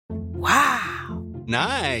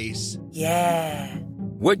Nice. Yeah.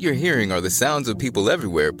 What you're hearing are the sounds of people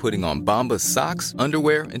everywhere putting on Bombas socks,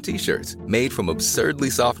 underwear, and T-shirts made from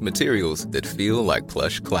absurdly soft materials that feel like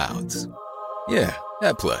plush clouds. Yeah,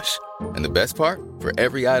 that plush. And the best part? For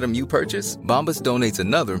every item you purchase, Bombas donates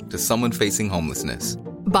another to someone facing homelessness.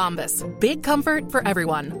 Bombas. Big comfort for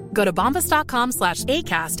everyone. Go to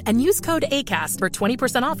bombas.com/ACAST and use code ACAST for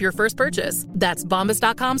 20% off your first purchase. That's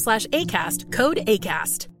bombas.com/ACAST. Code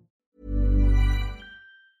ACAST.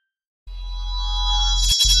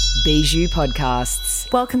 Bijou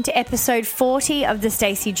Podcasts. Welcome to episode 40 of the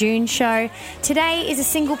Stacey June Show. Today is a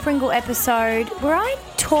single Pringle episode where I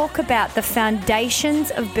talk about the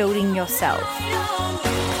foundations of building yourself.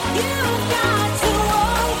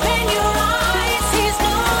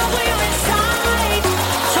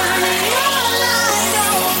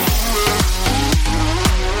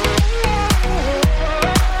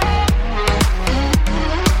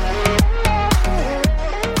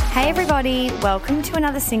 Hey everybody, welcome to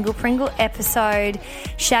another Single Pringle episode.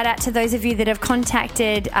 Shout out to those of you that have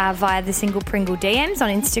contacted via the Single Pringle DMs on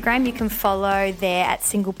Instagram. You can follow there at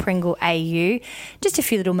Single Pringle AU. Just a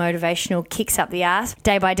few little motivational kicks up the arse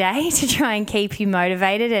day by day to try and keep you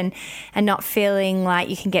motivated and not feeling like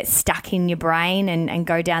you can get stuck in your brain and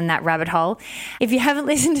go down that rabbit hole. If you haven't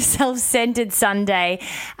listened to Self-Centered Sunday,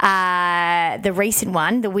 the recent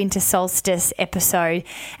one, the winter solstice episode,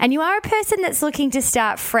 and you are a person that's looking to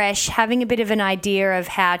start fresh, having a bit of an idea of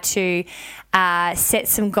how to set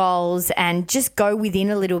some goals and just go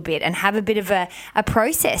within a little bit and have a bit of a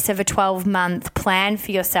process of a 12-month plan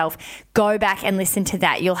for yourself, go back and listen to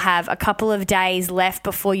that. You'll have a couple of days left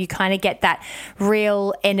before you kind of get that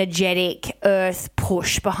real energetic earth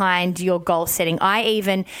push behind your goal setting. I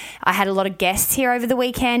had a lot of guests here over the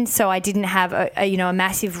weekend, so I didn't have a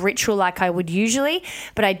massive ritual like I would usually,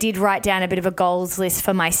 but I did write down a bit of a goals list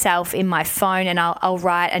for myself in my phone, and I'll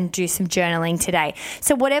write and do some journaling today.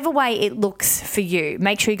 So whatever way it looks for you,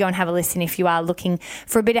 make sure you go and have a listen if you are looking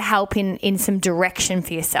for a bit of help in some direction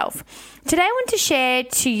for yourself. Today I want to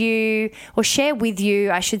share with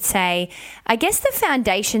you, I should say, I guess the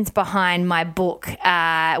foundations behind my book.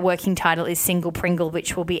 Working title is Single Pringle,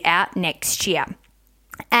 which will be out next year.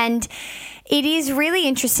 And it is really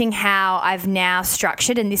interesting how I've now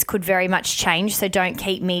structured, and this could very much change, so don't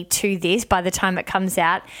keep me to this by the time it comes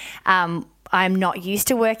out. I'm not used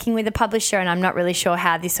to working with a publisher, and I'm not really sure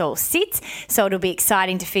how this all sits, so it'll be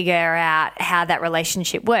exciting to figure out how that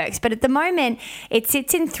relationship works. But at the moment, it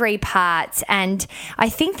sits in 3 parts, and I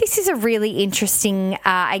think this is a really interesting,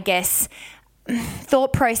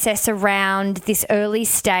 thought process around this early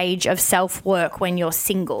stage of self-work when you're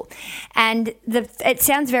single. And it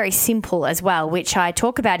sounds very simple as well, which I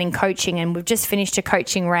talk about in coaching, and we've just finished a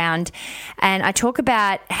coaching round, and I talk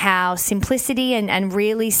about how simplicity and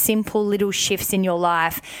really simple little shifts in your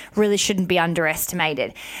life really shouldn't be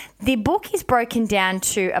underestimated. The book is broken down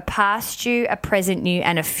to a past you, a present you,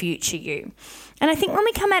 and a future you. And I think when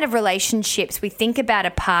we come out of relationships, we think about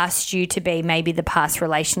a past you to be maybe the past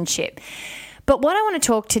relationship. But what I want to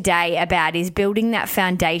talk today about is building that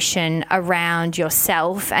foundation around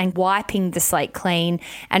yourself and wiping the slate clean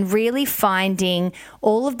and really finding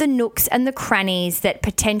all of the nooks and the crannies that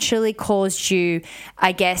potentially caused you,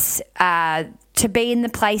 to be in the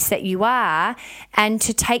place that you are and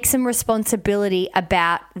to take some responsibility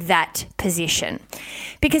about that position.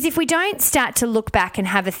 Because if we don't start to look back and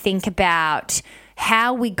have a think about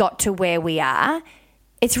how we got to where we are,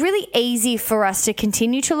 it's really easy for us to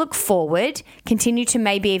continue to look forward, continue to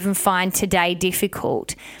maybe even find today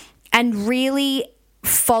difficult, and really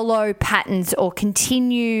follow patterns or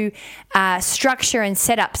continue structure and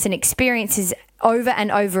setups and experiences over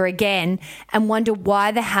and over again and wonder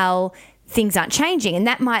why the hell things aren't changing. And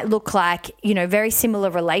that might look like, very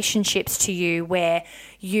similar relationships to you where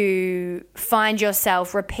you find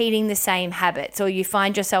yourself repeating the same habits, or you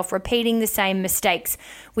find yourself repeating the same mistakes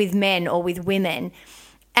with men or with women.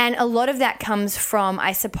 And a lot of that comes from,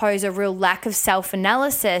 I suppose, a real lack of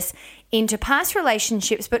self-analysis into past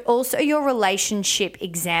relationships, but also your relationship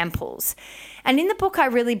examples. And in the book, I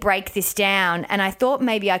really break this down, and I thought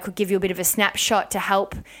maybe I could give you a bit of a snapshot to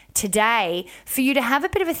help today for you to have a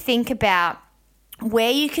bit of a think about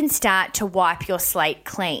where you can start to wipe your slate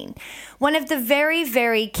clean. One of the very,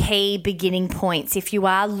 very key beginning points, if you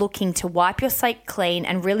are looking to wipe your slate clean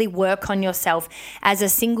and really work on yourself as a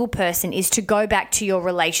single person, is to go back to your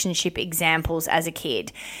relationship examples as a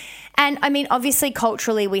kid. And I mean, obviously,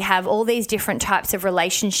 culturally, we have all these different types of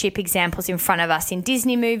relationship examples in front of us in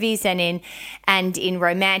Disney movies and in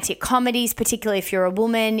romantic comedies. Particularly if you're a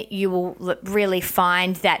woman, you will really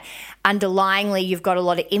find that underlyingly you've got a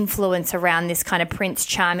lot of influence around this kind of Prince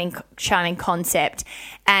Charming concept,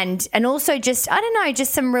 and also just, I don't know,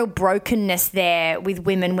 just some real brokenness there with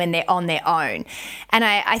women when they're on their own. And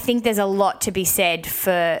I think there's a lot to be said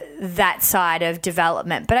for that side of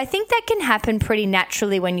development. But I think that can happen pretty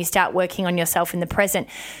naturally when you start working on yourself in the present.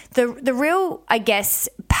 The real, I guess,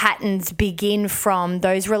 patterns begin from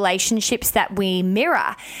those relationships that we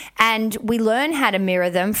mirror, and we learn how to mirror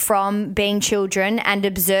them from being children and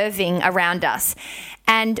observing around us.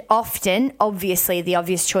 And often, obviously, the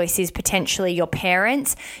obvious choice is potentially your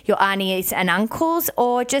parents, your aunties and uncles,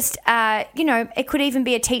 or just, it could even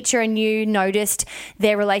be a teacher and you noticed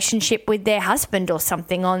their relationship with their husband or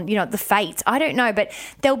something on, the Fates. I don't know, but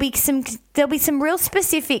there'll be some real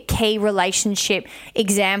specific key relationship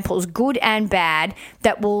examples, good and bad,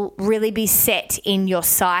 that will really be set in your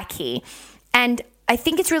psyche. And I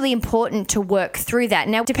think it's really important to work through that.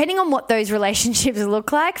 Now, depending on what those relationships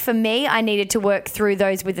look like, for me, I needed to work through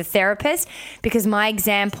those with a therapist because my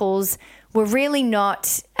examples were really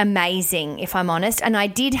not amazing, if I'm honest. And I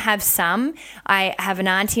did have some. I have an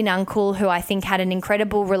auntie and uncle who I think had an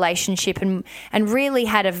incredible relationship and really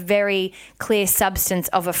had a very clear substance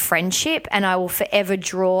of a friendship. And I will forever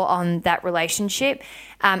draw on that relationship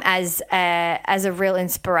as a real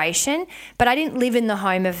inspiration. But I didn't live in the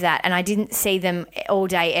home of that, and I didn't see them all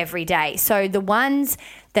day, every day. So the ones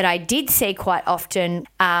that I did see quite often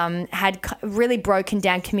had really broken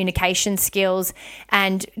down communication skills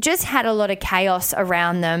and just had a lot of chaos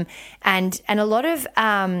around them and a lot of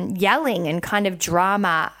yelling and kind of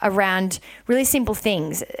drama around really simple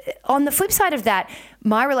things. On the flip side of that,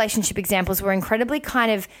 my relationship examples were incredibly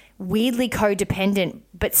kind of weirdly codependent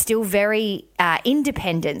but still very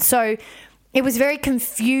independent. So it was very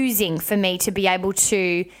confusing for me to be able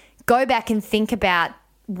to go back and think about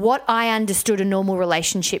what I understood a normal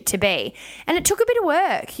relationship to be. And it took a bit of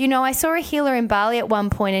work. I saw a healer in Bali at one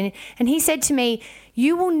point and he said to me,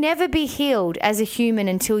 you will never be healed as a human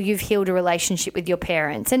until you've healed a relationship with your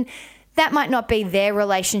parents. And that might not be their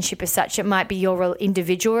relationship as such. It might be your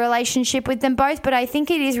individual relationship with them both. But I think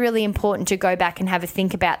it is really important to go back and have a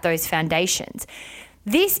think about those foundations.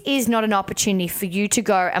 This is not an opportunity for you to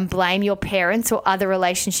go and blame your parents or other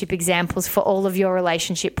relationship examples for all of your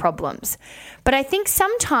relationship problems. But I think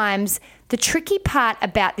sometimes the tricky part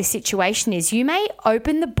about this situation is you may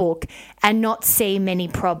open the book and not see many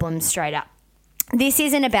problems straight up. This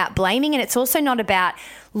isn't about blaming, and it's also not about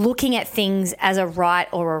looking at things as a right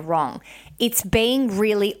or a wrong. It's being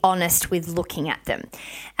really honest with looking at them.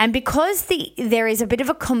 And because there is a bit of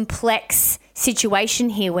a complex situation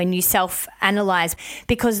here when you self-analyze,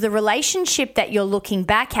 because the relationship that you're looking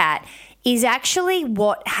back at is actually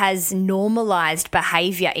what has normalized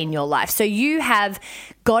behavior in your life. So you have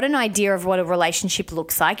got an idea of what a relationship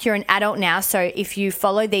looks like. You're an adult now, so if you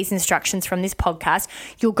follow these instructions from this podcast,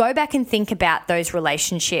 you'll go back and think about those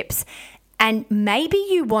relationships. And maybe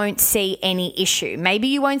you won't see any issue. Maybe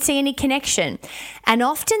you won't see any connection. And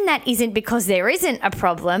often that isn't because there isn't a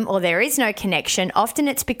problem or there is no connection. Often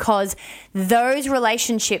it's because those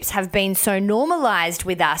relationships have been so normalized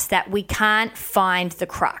with us that we can't find the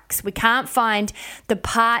crux. We can't find the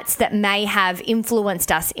parts that may have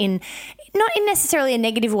influenced us not in necessarily a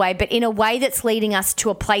negative way, but in a way that's leading us to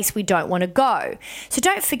a place we don't want to go. So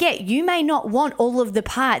don't forget, you may not want all of the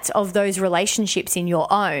parts of those relationships in your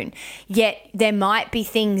own, yet there might be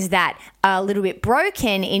things that are a little bit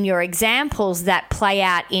broken in your examples that play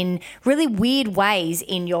out in really weird ways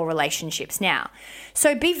in your relationships now.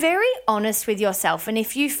 So be very honest with yourself. And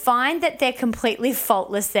if you find that they're completely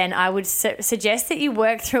faultless, then I would suggest that you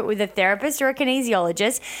work through it with a therapist or a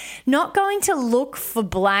kinesiologist, not going to look for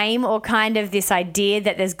blame or kind of this idea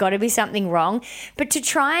that there's got to be something wrong, but to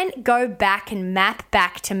try and go back and map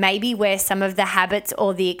back to maybe where some of the habits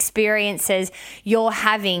or the experiences you're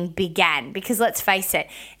having began. Because let's face it,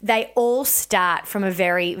 they all start from a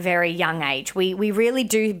very, very young age. We really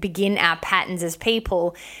do begin our patterns as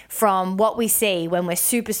people from what we see when we're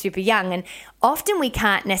super, super young. And often we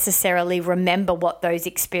can't necessarily remember what those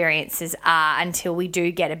experiences are until we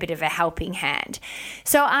do get a bit of a helping hand.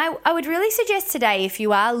 So I would really suggest today, if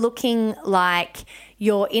you are looking like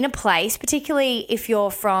you're in a place, particularly if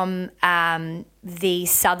you're from the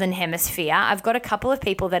Southern Hemisphere. I've got a couple of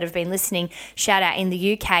people that have been listening, shout out in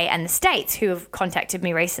the UK and the States, who have contacted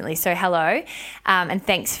me recently. So hello, and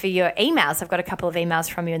thanks for your emails. I've got a couple of emails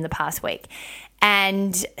from you in the past week.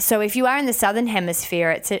 And so if you are in the Southern Hemisphere,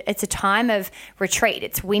 it's a time of retreat.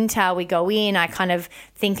 It's winter. We go in. I kind of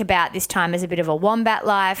think about this time as a bit of a wombat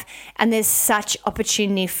life. And there's such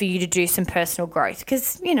opportunity for you to do some personal growth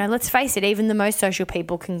because, let's face it, even the most social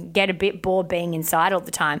people can get a bit bored being inside all the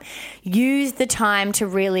time. Use the time to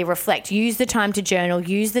really reflect. Use the time to journal.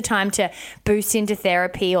 Use the time to boost into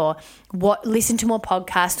therapy or listen to more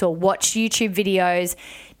podcasts or watch YouTube videos.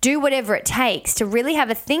 Do whatever it takes to really have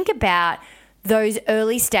a think about those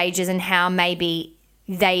early stages and how maybe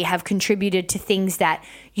they have contributed to things that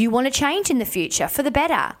you want to change in the future for the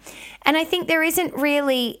better. And I think there isn't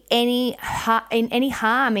really any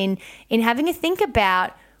harm in having a think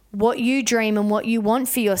about what you dream and what you want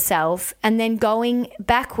for yourself and then going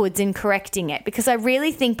backwards and correcting it. Because I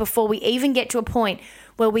really think before we even get to a point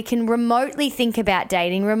where we can remotely think about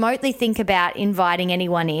dating, remotely think about inviting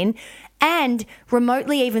anyone in, and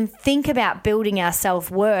remotely even think about building our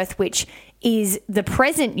self-worth, which is the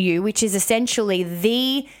present you, which is essentially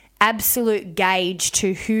the absolute gauge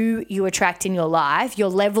to who you attract in your life. Your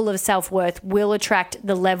level of self-worth will attract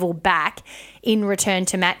the level back in return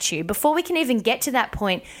to match you. Before we can even get to that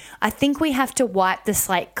point, I think we have to wipe the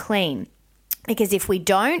slate clean. Because if we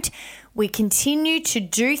don't, we continue to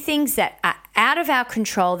do things that are out of our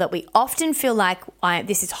control, that we often feel like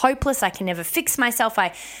this is hopeless, I can never fix myself,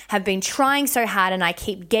 I have been trying so hard and I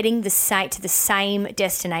keep getting to the same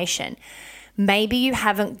destination. Maybe you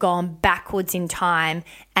haven't gone backwards in time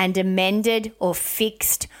and amended or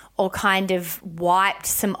fixed or kind of wiped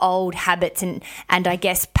some old habits and I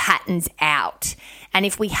guess patterns out. And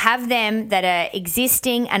if we have them that are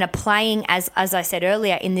existing and are playing, as I said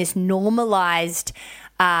earlier, in this normalized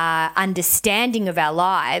understanding of our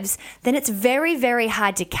lives, then it's very, very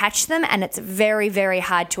hard to catch them and it's very, very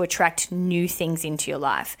hard to attract new things into your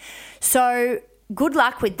life. So good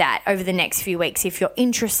luck with that over the next few weeks. If you're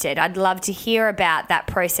interested, I'd love to hear about that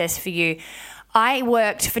process for you. I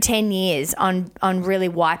worked for 10 years on really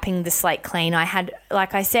wiping the slate clean. I had,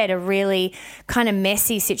 like I said, a really kind of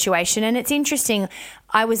messy situation. And it's interesting,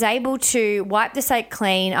 I was able to wipe the slate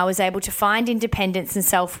clean. I was able to find independence and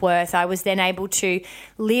self-worth. I was then able to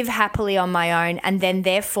live happily on my own and then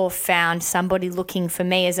therefore found somebody looking for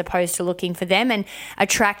me as opposed to looking for them and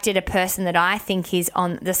attracted a person that I think is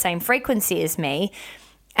on the same frequency as me.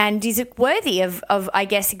 And is it worthy of, I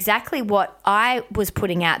guess, exactly what I was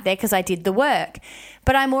putting out there because I did the work.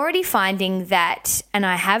 But I'm already finding that, and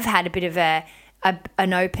I have had a bit of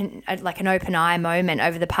an open eye moment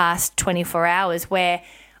over the past 24 hours where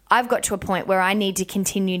I've got to a point where I need to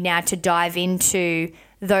continue now to dive into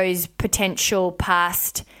those potential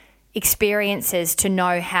past experiences to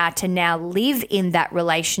know how to now live in that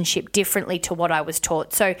relationship differently to what I was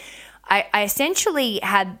taught. So I essentially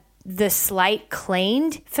had the slate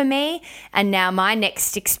cleaned for me, and now my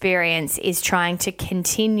next experience is trying to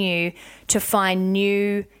continue to find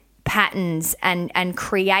new patterns and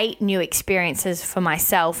create new experiences for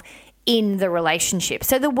myself in the relationship.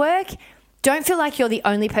 So the work, don't feel like you're the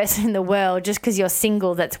only person in the world just because you're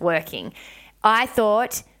single that's working. I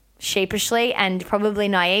thought sheepishly and probably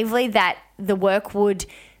naively that the work would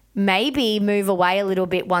maybe move away a little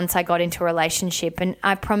bit once I got into a relationship, and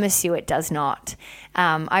I promise you it does not.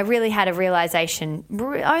 I really had a realization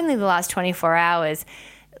only the last 24 hours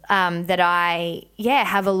that I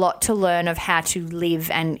have a lot to learn of how to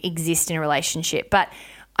live and exist in a relationship. But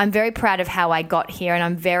I'm very proud of how I got here, and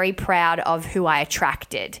I'm very proud of who I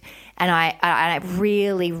attracted. And I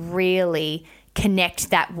really, really connect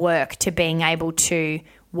that work to being able to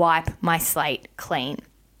wipe my slate clean.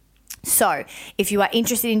 So if you are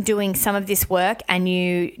interested in doing some of this work and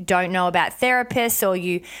you don't know about therapists or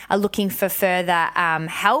you are looking for further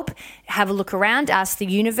help, have a look around, ask the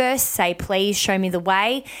universe, say, please show me the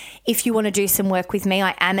way. If you want to do some work with me,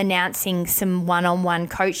 I am announcing some one-on-one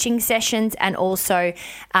coaching sessions and also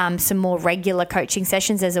some more regular coaching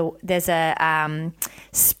sessions. There's a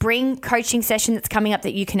spring coaching session that's coming up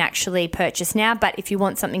that you can actually purchase now. But if you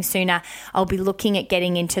want something sooner, I'll be looking at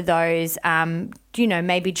getting into those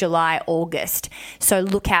maybe July, August. So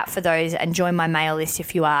look out for those and join my mail list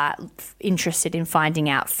if you are interested in finding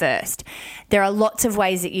out first. There are lots of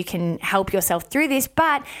ways that you can help yourself through this,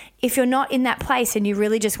 but if you're not in that place and you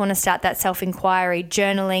really just want to start that self-inquiry,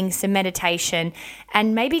 journaling, some meditation,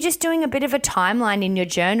 and maybe just doing a bit of a timeline in your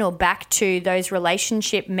journal back to those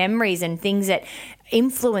relationship memories and things that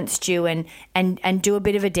influenced you and do a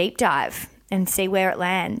bit of a deep dive and see where it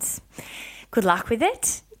lands. Good luck with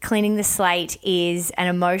it. Cleaning the slate is an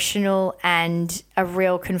emotional and a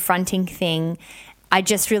real confronting thing. I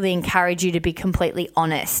just really encourage you to be completely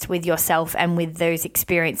honest with yourself and with those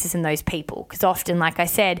experiences and those people. Because often, like I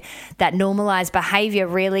said, that normalized behavior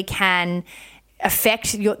really can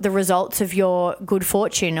affect the results of your good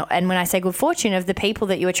fortune. And when I say good fortune, of the people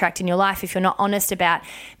that you attract in your life, if you're not honest about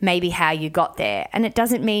maybe how you got there. And it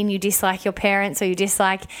doesn't mean you dislike your parents or you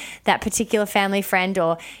dislike that particular family friend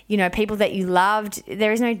or, people that you loved.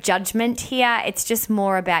 There is no judgment here. It's just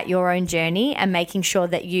more about your own journey and making sure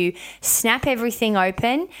that you snap everything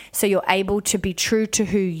open so you're able to be true to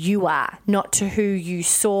who you are, not to who you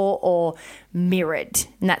saw or mirrored.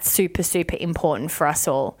 And that's super, super important for us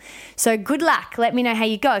all. So good luck. Let me know how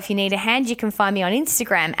you go. If you need a hand, you can find me on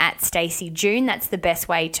Instagram at Stacey June. That's the best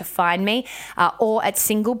way to find me, or at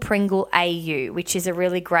Single Pringle AU, which is a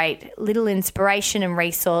really great little inspiration and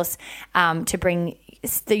resource to bring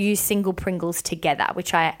the single Pringles together,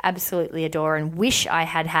 which I absolutely adore and wish I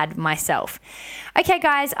had myself. Okay,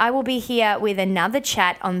 guys, I will be here with another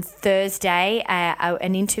chat on Thursday,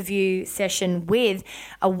 an interview session with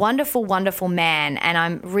a wonderful, wonderful man, and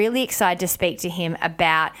I'm really excited to speak to him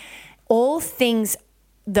about all things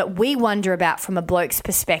that we wonder about from a bloke's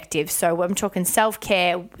perspective. So I'm talking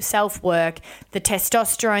self-care, self-work, the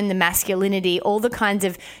testosterone, the masculinity, all the kinds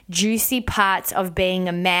of juicy parts of being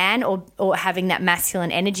a man or having that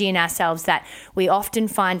masculine energy in ourselves that we often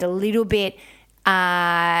find a little bit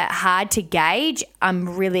hard to gauge.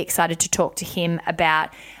 I'm really excited to talk to him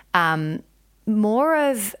about more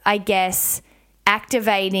of, I guess,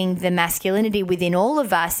 activating the masculinity within all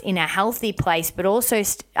of us in a healthy place, but also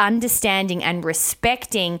understanding and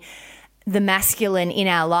respecting the masculine in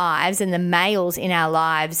our lives and the males in our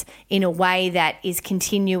lives in a way that is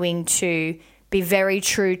continuing to be very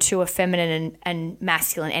true to a feminine and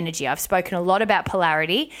masculine energy. I've spoken a lot about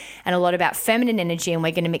polarity and a lot about feminine energy, and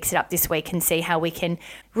we're going to mix it up this week and see how we can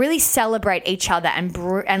really celebrate each other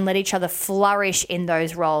and let each other flourish in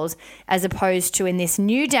those roles, as opposed to in this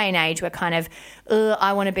new day and age where kind of,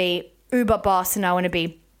 I want to be uber boss and I want to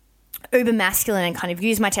be uber masculine and kind of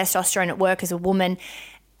use my testosterone at work as a woman.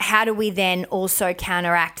 How do we then also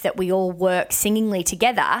counteract that we all work singingly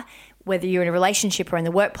together, whether you're in a relationship or in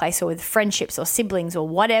the workplace or with friendships or siblings or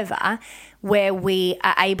whatever, where we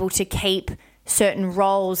are able to keep certain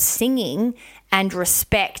roles singing and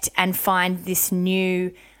respect and find this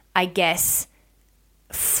new, I guess,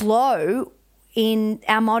 flow in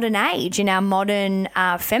our modern age, in our modern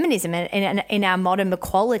feminism and in our modern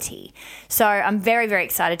equality. So I'm very, very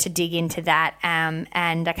excited to dig into that, and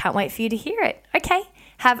I can't wait for you to hear it. Okay.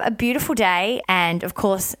 Have a beautiful day. And of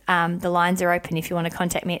course, the lines are open if you want to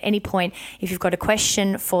contact me at any point. If you've got a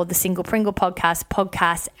question for the Single Pringle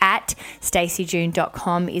podcast at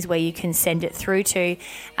staceyjune.com is where you can send it through to.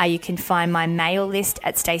 You can find my mail list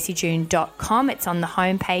at staceyjune.com. It's on the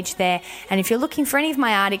homepage there. And if you're looking for any of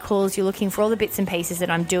my articles, you're looking for all the bits and pieces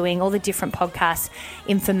that I'm doing, all the different podcast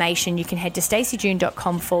information, you can head to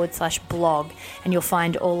staceyjune.com/blog and you'll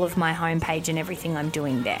find all of my homepage and everything I'm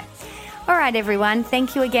doing there. All right, everyone.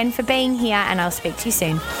 Thank you again for being here, and I'll speak to you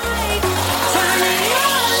soon.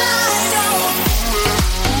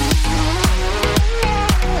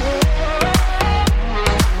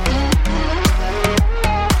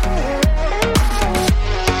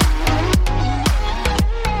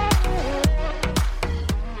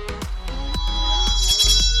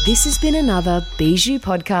 This has been another Bijou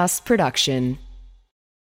Podcast production.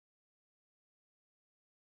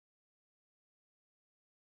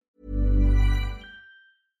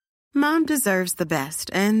 Mom deserves the best,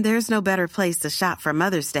 and there's no better place to shop for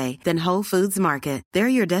Mother's Day than Whole Foods Market. They're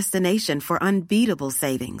your destination for unbeatable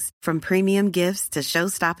savings, from premium gifts to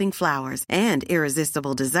show-stopping flowers and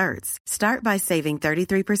irresistible desserts. Start by saving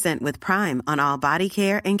 33% with Prime on all body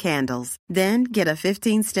care and candles. Then get a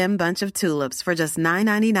 15-stem bunch of tulips for just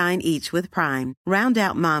 $9.99 each with Prime. Round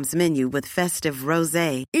out Mom's menu with festive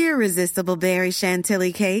rosé, irresistible berry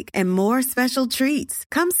chantilly cake, and more special treats.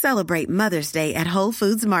 Come celebrate Mother's Day at Whole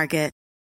Foods Market.